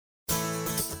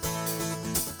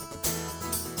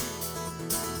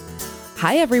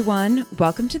Hi, everyone.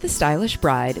 Welcome to The Stylish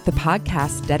Bride, the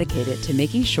podcast dedicated to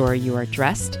making sure you are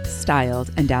dressed, styled,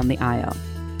 and down the aisle.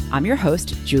 I'm your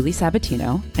host, Julie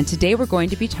Sabatino, and today we're going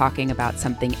to be talking about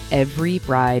something every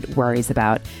bride worries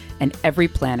about and every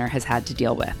planner has had to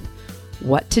deal with.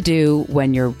 What to do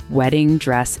when your wedding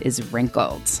dress is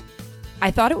wrinkled. I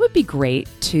thought it would be great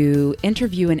to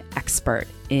interview an expert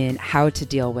in how to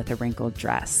deal with a wrinkled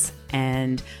dress.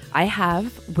 And I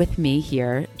have with me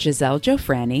here Giselle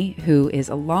Ghofrani, who is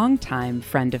a longtime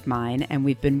friend of mine, and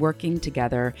we've been working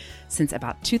together since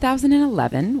about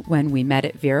 2011 when we met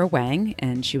at Vera Wang,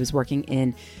 and she was working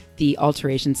in the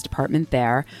alterations department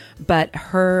there. But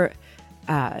her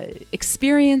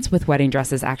experience with wedding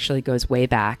dresses actually goes way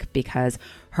back because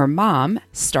her mom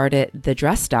started the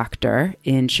Dress Doctor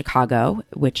in Chicago,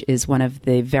 which is one of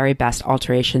the very best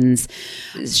alterations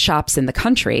shops in the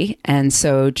country. And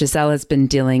so Giselle has been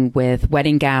dealing with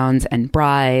wedding gowns and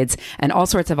brides and all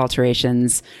sorts of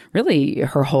alterations really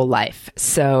her whole life.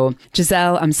 So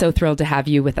Giselle, I'm so thrilled to have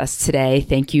you with us today.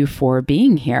 Thank you for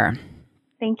being here.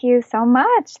 Thank you so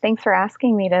much. Thanks for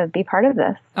asking me to be part of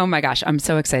this. Oh my gosh, I'm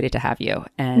so excited to have you.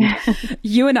 And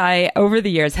you and I, over the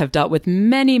years, have dealt with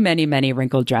many, many, many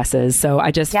wrinkled dresses. So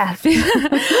I just,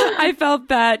 I felt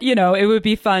that, it would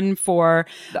be fun for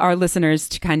our listeners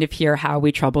to kind of hear how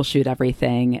we troubleshoot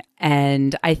everything.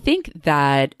 And I think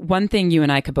that one thing you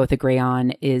and I could both agree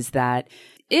on is that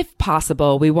if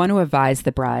possible, we want to advise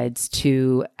the brides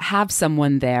to have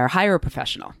someone there, hire a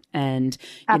professional. And,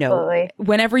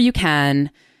 whenever you can,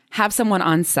 have someone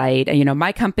on site. And,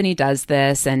 my company does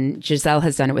this, and Giselle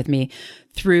has done it with me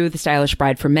through The Stylish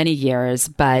Bride for many years.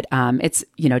 But it's,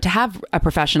 to have a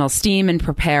professional steam and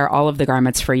prepare all of the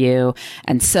garments for you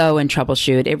and sew and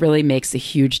troubleshoot, it really makes a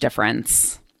huge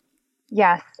difference.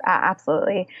 Yes,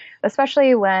 absolutely.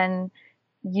 Especially when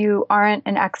you aren't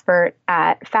an expert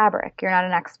at fabric. You're not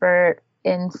an expert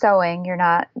in sewing. You're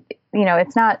not,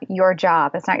 it's not your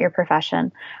job. It's not your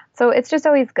profession. So it's just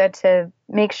always good to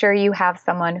make sure you have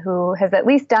someone who has at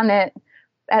least done it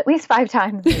at least 5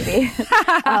 times, maybe.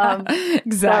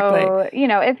 Exactly.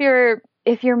 So,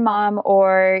 if your mom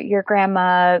or your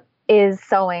grandma is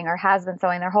sewing or has been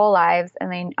sewing their whole lives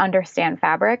and they understand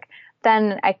fabric,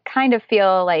 then I kind of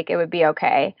feel like it would be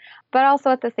okay. But also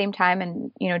at the same time,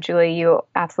 and, Julie, you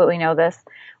absolutely know this,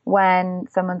 when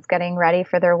someone's getting ready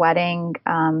for their wedding,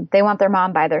 they want their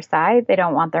mom by their side. They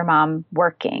don't want their mom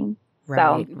working.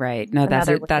 Right. No,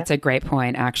 that's a great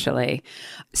point, actually.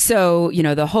 So,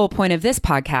 the whole point of this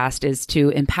podcast is to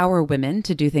empower women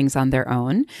to do things on their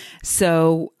own.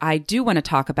 So I do want to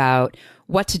talk about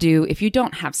what to do if you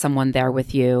don't have someone there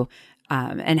with you,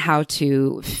 and how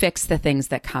to fix the things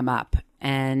that come up.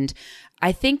 And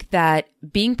I think that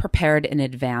being prepared in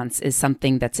advance is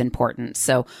something that's important.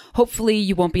 So hopefully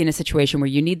you won't be in a situation where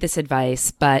you need this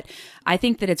advice, but I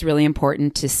think that it's really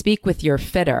important to speak with your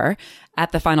fitter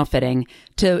at the final fitting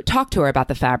to talk to her about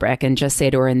the fabric and just say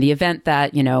to her, in the event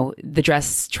that, the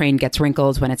dress train gets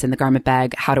wrinkled when it's in the garment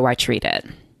bag, how do I treat it?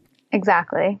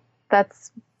 Exactly.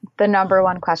 That's the number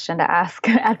one question to ask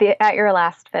at your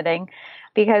last fitting.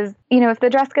 Because, if the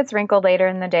dress gets wrinkled later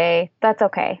in the day, that's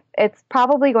okay. It's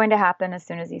probably going to happen as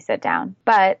soon as you sit down.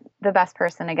 But the best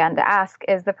person, again, to ask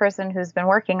is the person who's been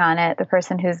working on it, the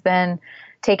person who's been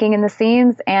taking in the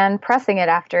seams and pressing it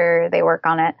after they work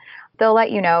on it. They'll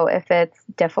let you know if it's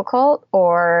difficult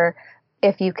or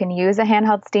if you can use a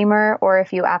handheld steamer or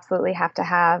if you absolutely have to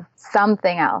have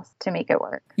something else to make it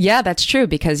work. Yeah, that's true.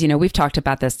 Because, we've talked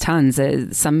about this tons.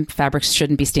 Some fabrics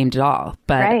shouldn't be steamed at all.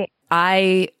 But right.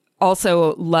 I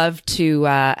also love to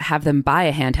have them buy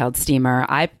a handheld steamer.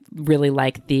 I really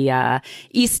like the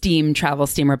E-Steam travel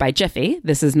steamer by Jiffy.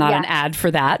 This is not an ad for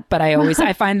that, but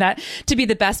I find that to be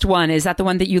the best one. Is that the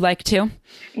one that you like too?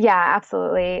 Yeah,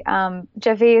 absolutely.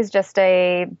 Jiffy is just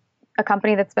a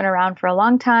company that's been around for a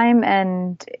long time,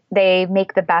 and they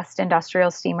make the best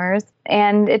industrial steamers.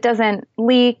 And it doesn't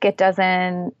leak, it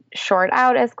doesn't short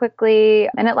out as quickly,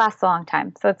 and it lasts a long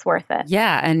time. So it's worth it.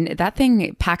 Yeah. And that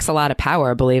thing packs a lot of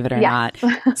power, believe it or not.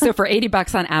 So for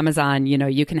 $80 on Amazon,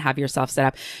 you can have yourself set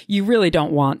up. You really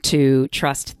don't want to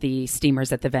trust the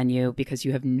steamers at the venue because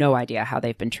you have no idea how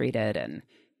they've been treated. And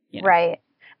Right.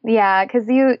 Yeah. Because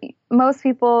most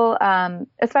people,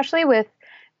 especially with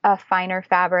a finer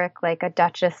fabric like a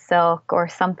Duchess silk or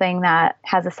something that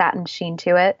has a satin sheen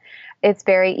to it, it's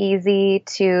very easy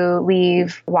to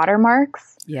leave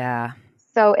watermarks. Yeah.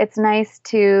 So it's nice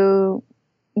to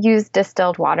use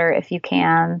distilled water if you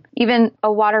can. Even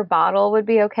a water bottle would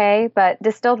be okay, but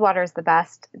distilled water is the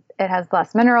best. It has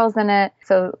less minerals in it,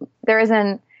 so there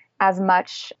isn't as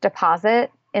much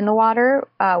deposit in the water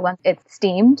once it's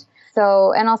steamed.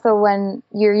 So, and also when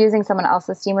you're using someone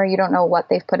else's steamer, you don't know what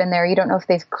they've put in there. You don't know if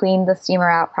they've cleaned the steamer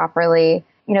out properly.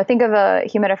 Think of a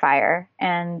humidifier,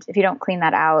 and if you don't clean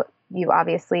that out, you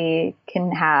obviously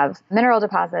can have mineral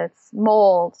deposits,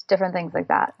 mold, different things like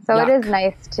that. So Yuck. It is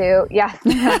nice to, yes,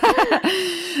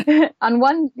 on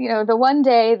the one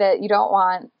day that you don't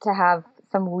want to have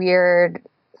some weird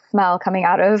smell coming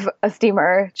out of a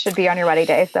steamer should be on your wedding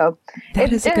day. So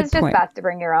it's just best to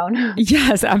bring your own.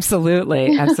 Yes,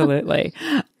 absolutely. Absolutely.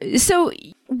 So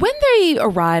when they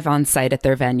arrive on site at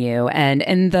their venue, and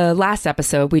in the last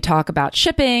episode, we talk about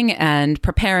shipping and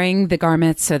preparing the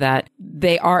garments so that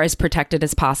they are as protected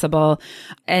as possible.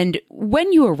 And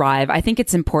when you arrive, I think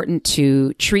it's important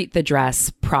to treat the dress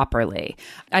properly.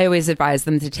 I always advise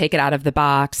them to take it out of the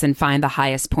box and find the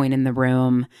highest point in the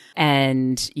room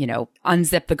and,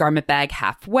 unzip the garment bag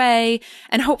halfway.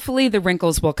 And hopefully the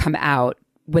wrinkles will come out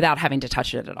without having to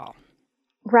touch it at all.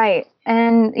 Right.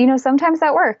 And, sometimes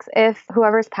that works. If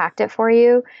whoever's packed it for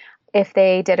you, if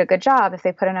they did a good job, if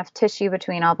they put enough tissue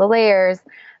between all the layers,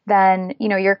 then,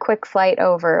 your quick flight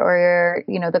over or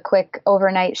your, the quick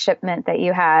overnight shipment that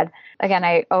you had. Again,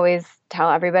 I always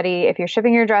tell everybody, if you're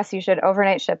shipping your dress, you should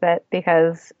overnight ship it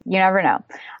because you never know.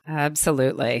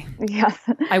 Absolutely. Yes.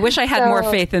 I wish I had more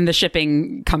faith in the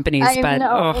shipping companies, but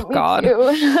oh God.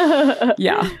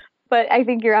 Yeah. But I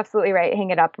think you're absolutely right.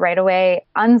 Hang it up right away,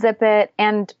 unzip it,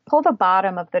 and pull the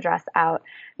bottom of the dress out.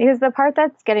 Because the part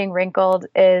that's getting wrinkled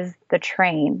is the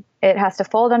train. It has to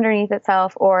fold underneath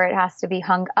itself, or it has to be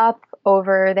hung up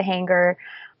over the hanger.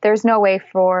 There's no way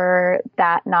for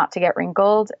that not to get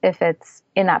wrinkled if it's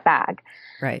in that bag.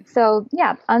 Right. So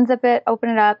yeah, unzip it, open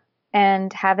it up,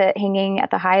 and have it hanging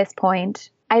at the highest point.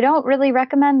 I don't really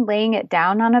recommend laying it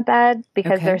down on a bed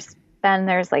because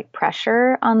there's like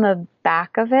pressure on the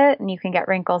back of it and you can get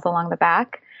wrinkles along the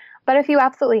back. But if you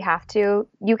absolutely have to,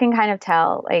 you can kind of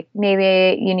tell, like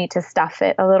maybe you need to stuff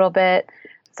it a little bit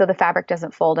so the fabric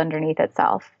doesn't fold underneath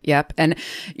itself. Yep. And,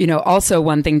 also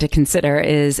one thing to consider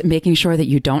is making sure that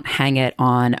you don't hang it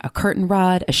on a curtain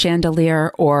rod, a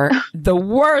chandelier, or the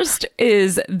worst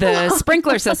is the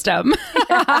sprinkler system.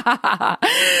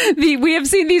 We have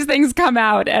seen these things come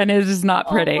out and it is not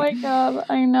pretty. Oh my God,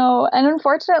 I know. And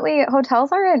unfortunately,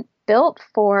 hotels aren't built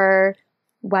for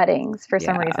weddings for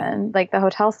some reason, like the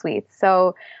hotel suites.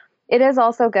 So it is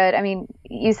also good. I mean,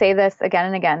 you say this again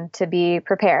and again to be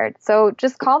prepared. So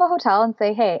just call the hotel and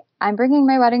say, hey, I'm bringing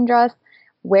my wedding dress.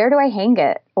 Where do I hang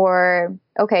it? Or,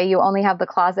 okay, you only have the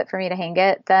closet for me to hang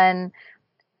it. Then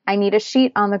I need a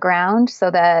sheet on the ground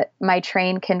so that my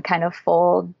train can kind of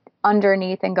fold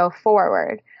underneath and go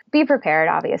forward. Be prepared,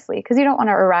 obviously, because you don't want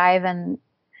to arrive and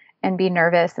be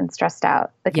nervous and stressed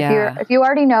out. Like if you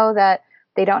already know that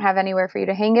they don't have anywhere for you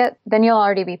to hang it, then you'll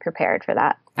already be prepared for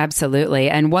that. Absolutely.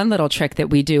 And one little trick that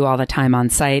we do all the time on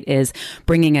site is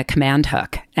bringing a command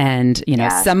hook. And,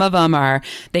 some of them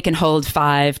they can hold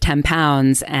 5-10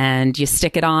 pounds and you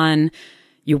stick it on,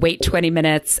 you wait 20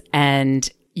 minutes and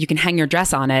you can hang your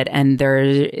dress on it and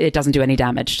it doesn't do any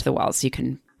damage to the walls. You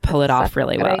can pull it off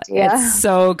really well. Idea. It's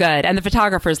so good. And the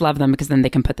photographers love them because then they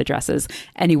can put the dresses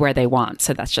anywhere they want.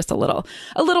 So that's just a little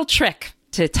trick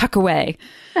to tuck away.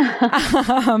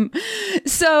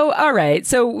 So, all right.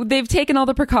 So they've taken all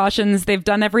the precautions. They've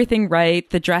done everything right.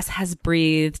 The dress has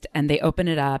breathed and they open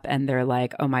it up and they're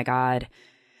like, oh my God,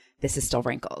 this is still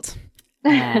wrinkled.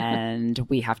 And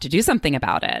we have to do something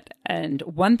about it. And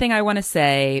one thing I want to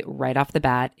say right off the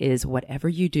bat is whatever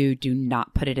you do, do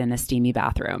not put it in a steamy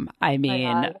bathroom. I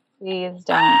mean, please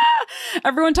don't.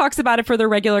 Everyone talks about it for their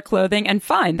regular clothing, and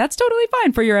fine, that's totally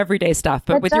fine for your everyday stuff.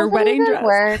 But with your wedding dress,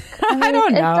 work. I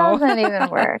don't know. It doesn't even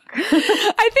work.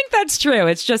 I think that's true.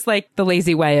 It's just like the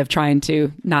lazy way of trying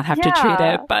to not have to treat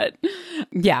it. But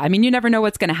yeah, I mean, you never know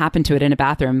what's going to happen to it in a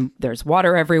bathroom. There's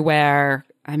water everywhere.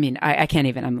 I mean, I can't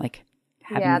even. I'm like,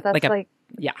 that's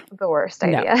the worst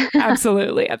idea. No,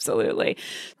 absolutely. Absolutely.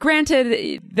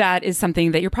 Granted, that is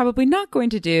something that you're probably not going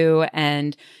to do.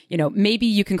 And, maybe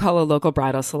you can call a local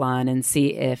bridal salon and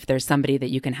see if there's somebody that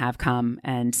you can have come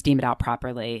and steam it out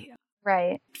properly.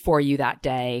 Right. For you that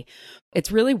day.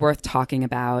 It's really worth talking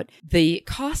about the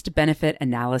cost benefit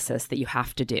analysis that you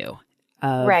have to do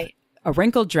of a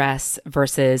wrinkled dress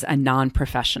versus a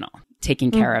non-professional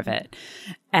taking care of it.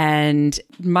 And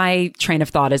my train of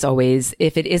thought is always,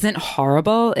 if it isn't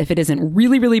horrible, if it isn't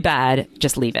really, really bad,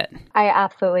 just leave it. I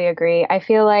absolutely agree. I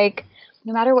feel like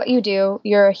no matter what you do,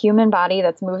 you're a human body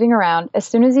that's moving around. As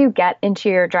soon as you get into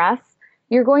your dress,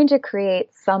 you're going to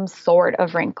create some sort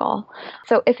of wrinkle.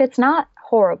 So if it's not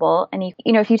horrible, and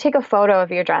if you take a photo of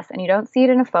your dress and you don't see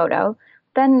it in a photo,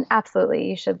 then absolutely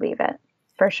you should leave it.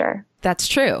 for sure. That's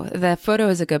true. The photo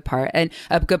is a good part and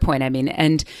a good point. I mean,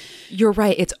 and you're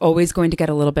right. It's always going to get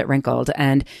a little bit wrinkled.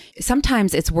 And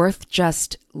sometimes it's worth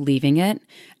just leaving it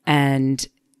and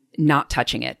not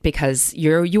touching it because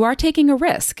you are taking a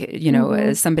risk,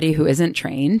 as somebody who isn't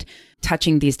trained,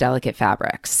 touching these delicate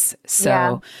fabrics.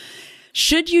 So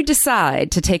should you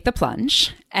decide to take the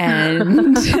plunge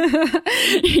and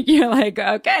you're like,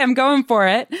 okay, I'm going for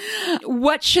it,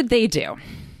 what should they do?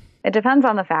 It depends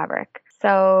on the fabric.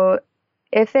 So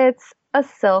if it's a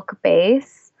silk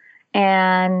base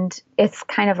and it's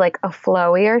kind of like a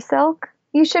flowier silk,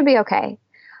 you should be okay.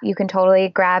 You can totally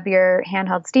grab your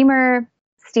handheld steamer,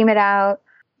 steam it out,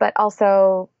 but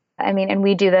also, and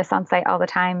we do this on site all the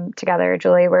time together,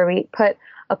 Julie, where we put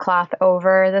a cloth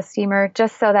over the steamer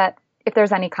just so that if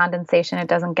there's any condensation, it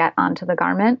doesn't get onto the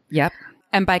garment. Yep.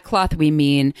 And by cloth, we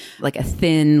mean like a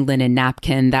thin linen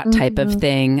napkin, that type of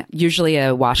thing. Usually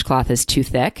a washcloth is too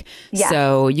thick. Yeah.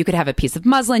 So you could have a piece of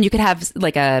muslin. You could have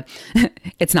like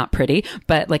it's not pretty,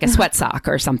 but like a sweat sock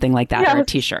or something like that, or a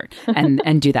t-shirt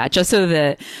and do that just so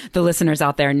the listeners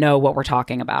out there know what we're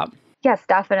talking about. Yes,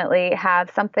 definitely have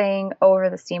something over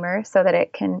the steamer so that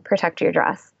it can protect your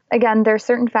dress. Again, there are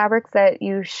certain fabrics that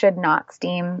you should not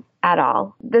steam at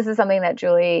all. This is something that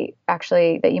Julie,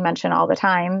 actually, that you mention all the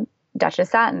time, Duchess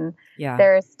satin. Yeah.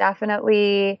 There's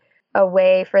definitely a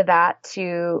way for that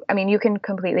to, you can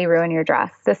completely ruin your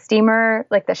dress. The steamer,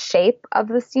 like the shape of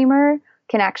the steamer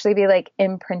can actually be like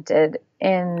imprinted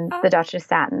in the Duchess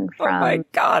satin from oh my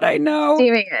God, I know.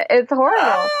 Steaming it. It's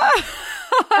horrible.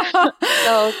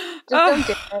 So just don't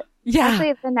do it. Yeah.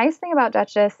 Actually, the nice thing about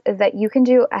Duchess is that you can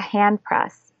do a hand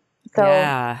press.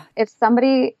 So if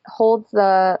somebody holds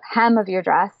the hem of your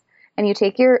dress and you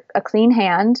take a clean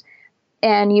hand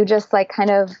and you just like kind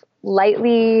of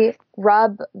lightly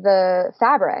rub the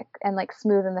fabric and like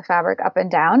smoothen the fabric up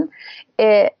and down,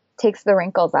 it takes the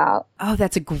wrinkles out. Oh,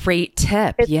 that's a great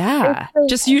tip. It's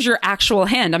just use your actual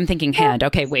hand. I'm thinking hand.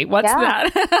 Okay, wait, what's that?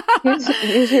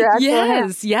 use your actual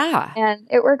hand. Yeah. And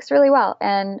it works really well.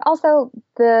 And also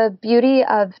the beauty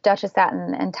of Duchess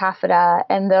satin and taffeta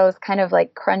and those kind of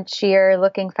like crunchier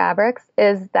looking fabrics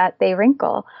is that they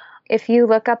wrinkle. If you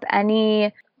look up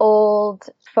any old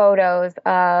photos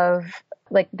of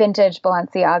like vintage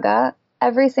Balenciaga,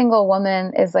 every single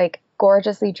woman is like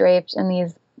gorgeously draped in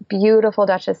these beautiful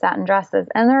Duchess satin dresses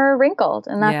and they're wrinkled,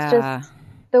 and that's just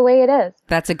the way it is.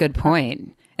 That's a good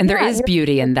point. And there is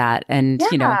beauty in that. And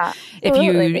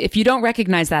if you don't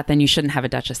recognize that, then you shouldn't have a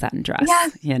Duchess satin dress.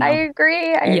 Yes, I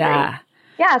agree. I agree. Yeah.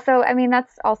 So,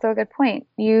 that's also a good point.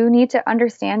 You need to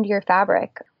understand your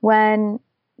fabric. When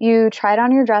you tried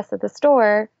on your dress at the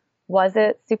store, was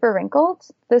it super wrinkled?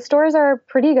 The stores are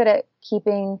pretty good at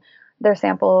keeping their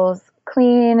samples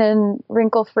clean and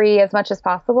wrinkle-free as much as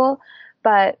possible.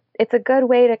 But it's a good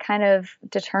way to kind of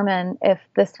determine if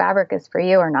this fabric is for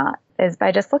you or not, is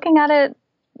by just looking at it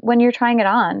when you're trying it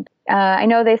on. I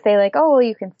know they say like, oh, well,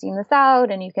 you can steam this out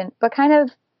but kind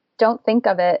of don't think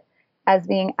of it as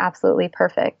being absolutely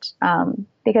perfect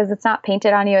because it's not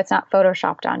painted on you. It's not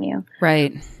photoshopped on you.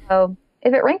 Right. So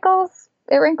if it wrinkles,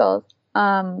 it wrinkles.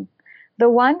 The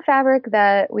one fabric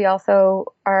that we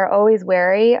also are always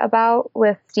wary about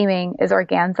with steaming is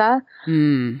organza.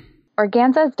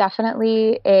 Organza is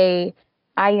definitely a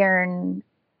iron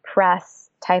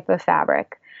press type of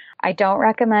fabric. I don't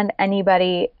recommend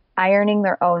anybody ironing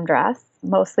their own dress,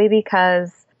 mostly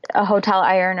because a hotel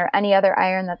iron or any other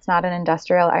iron that's not an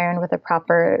industrial iron with a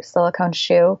proper silicone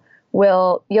shoe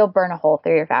you'll burn a hole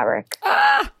through your fabric.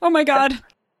 Oh my God.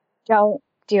 Don't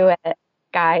do it,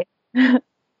 guys.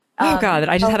 Oh God,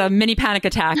 I just had a mini panic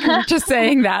attack just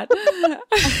saying that.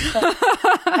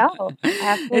 No,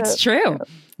 it's true.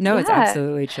 No, it's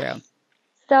absolutely true.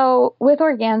 So with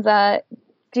organza,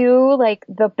 do like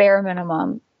the bare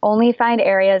minimum. Only find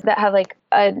areas that have like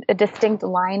a distinct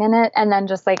line in it and then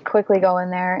just like quickly go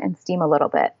in there and steam a little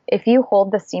bit. If you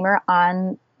hold the steamer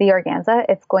on the organza,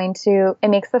 it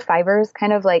makes the fibers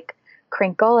kind of like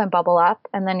crinkle and bubble up,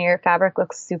 and then your fabric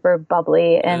looks super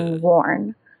bubbly and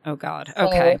worn. Oh God.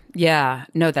 Okay. Yeah.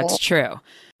 No, that's true.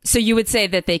 So you would say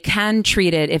that they can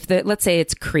treat it if let's say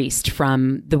it's creased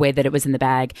from the way that it was in the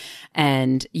bag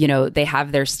and, they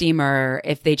have their steamer,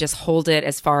 if they just hold it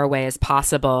as far away as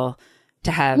possible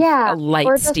to have a light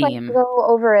or just steam. Like go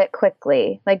over it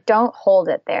quickly. Like don't hold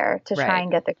it there to try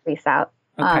and get the crease out.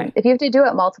 Okay. If you have to do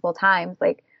it multiple times,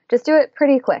 like just do it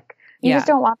pretty quick. You just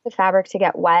don't want the fabric to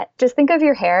get wet. Just think of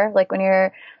your hair, like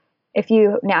if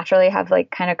you naturally have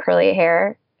like kind of curly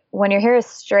hair, when your hair is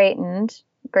straightened,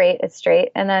 great, it's straight.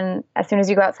 And then as soon as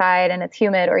you go outside and it's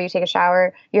humid or you take a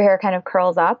shower, your hair kind of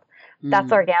curls up.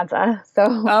 That's organza. So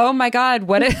oh my God,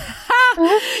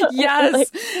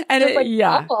 Yes. And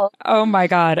yeah. Awful. Oh my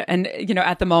God. And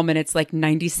at the moment it's like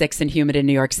 96 and humid in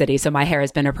New York City. So my hair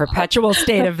has been a perpetual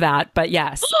state of that, but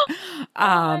yes.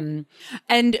 And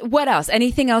what else?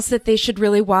 Anything else that they should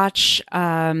really watch,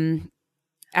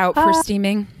 out for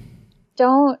steaming?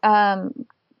 Don't,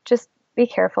 just be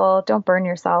careful. Don't burn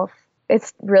yourself.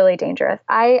 It's really dangerous.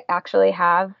 I actually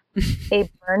have a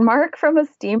burn mark from a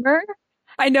steamer.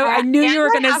 I know. I knew you were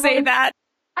going to say that.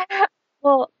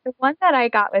 Well, the one that I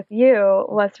got with you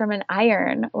was from an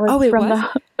iron. The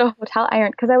hotel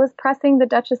iron, because I was pressing the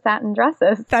Duchess satin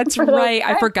dresses. That's right.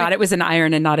 I forgot it was an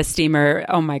iron and not a steamer.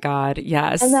 Oh my God.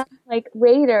 Yes. And then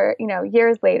later,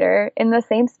 years later, in the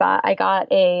same spot, I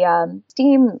got a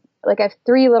steam. I have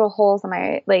 3 little holes on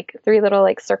my 3 little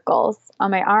circles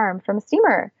on my arm from a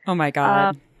steamer. Oh my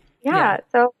God. Yeah.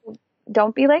 So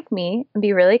don't be like me and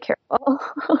be really careful.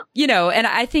 And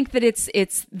I think that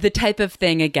it's the type of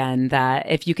thing, again, that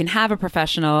if you can have a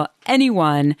professional,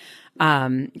 anyone,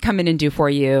 come in and do for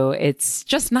you, it's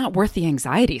just not worth the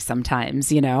anxiety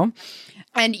sometimes, And,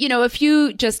 a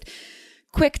few just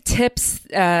quick tips,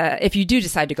 if you do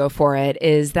decide to go for it,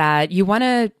 is that you want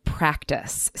to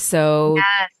practice. So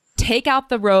yes. Take out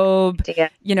the robe,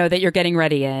 that you're getting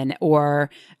ready in,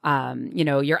 or,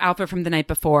 your outfit from the night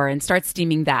before, and start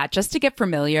steaming that just to get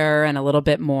familiar and a little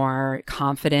bit more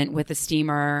confident with the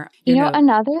steamer.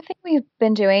 Another thing we've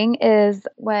been doing is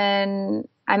when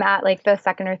I'm at the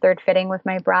second or third fitting with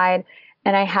my bride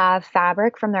and I have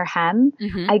fabric from their hem,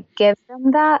 I give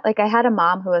them that. I had a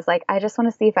mom who was like, I just want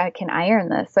to see if I can iron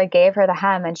this. So I gave her the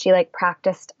hem and she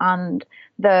practiced on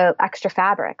the extra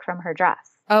fabric from her dress.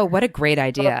 Oh, what a great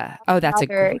idea. That's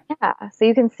yeah. So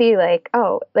you can see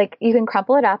you can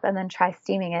crumple it up and then try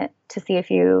steaming it to see if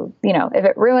if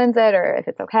it ruins it or if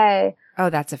it's okay. Oh,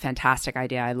 that's a fantastic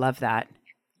idea. I love that.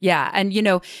 Yeah. And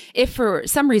if for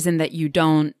some reason that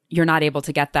you're not able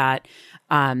to get that,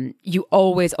 you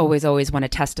always want to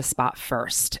test a spot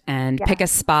first and pick a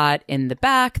spot in the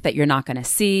back that you're not going to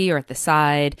see or at the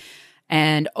side,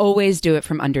 and always do it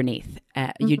from underneath.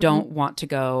 You don't want to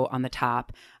go on the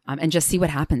top. And just see what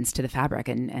happens to the fabric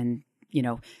and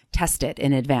test it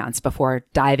in advance before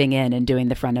diving in and doing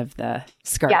the front of the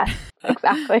skirt. Yes,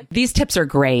 exactly. These tips are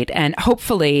great. And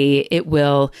hopefully it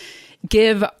will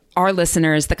give our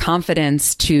listeners the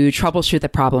confidence to troubleshoot the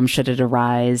problem should it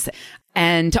arise.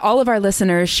 And to all of our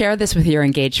listeners, share this with your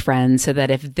engaged friends so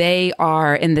that if they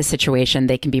are in this situation,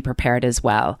 they can be prepared as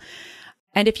well.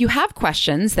 And if you have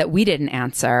questions that we didn't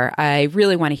answer, I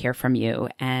really want to hear from you.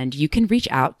 And you can reach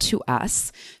out to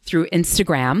us through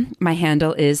Instagram. My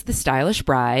handle is The Stylish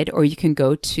Bride, or you can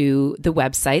go to the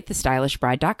website,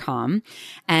 thestylishbride.com,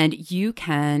 and you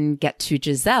can get to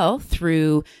Giselle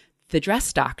through The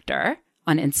Dress Doctor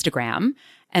on Instagram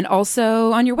and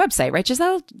also on your website, right,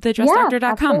 Giselle?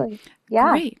 TheDressDoctor.com. Yeah,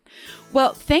 yeah. Great.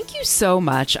 Well, thank you so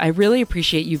much. I really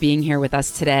appreciate you being here with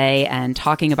us today and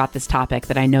talking about this topic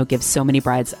that I know gives so many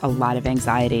brides a lot of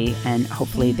anxiety, and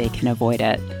hopefully they can avoid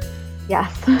it.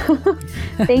 Yes.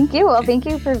 Thank you. Well, thank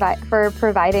you for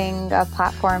providing a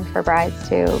platform for brides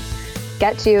to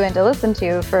get to and to listen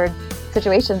to for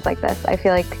situations like this. I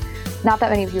feel like not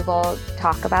that many people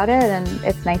talk about it, and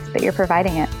it's nice that you're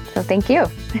providing it. So thank you.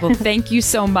 Well, thank you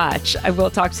so much. I will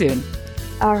talk soon.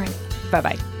 All right.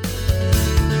 Bye-bye.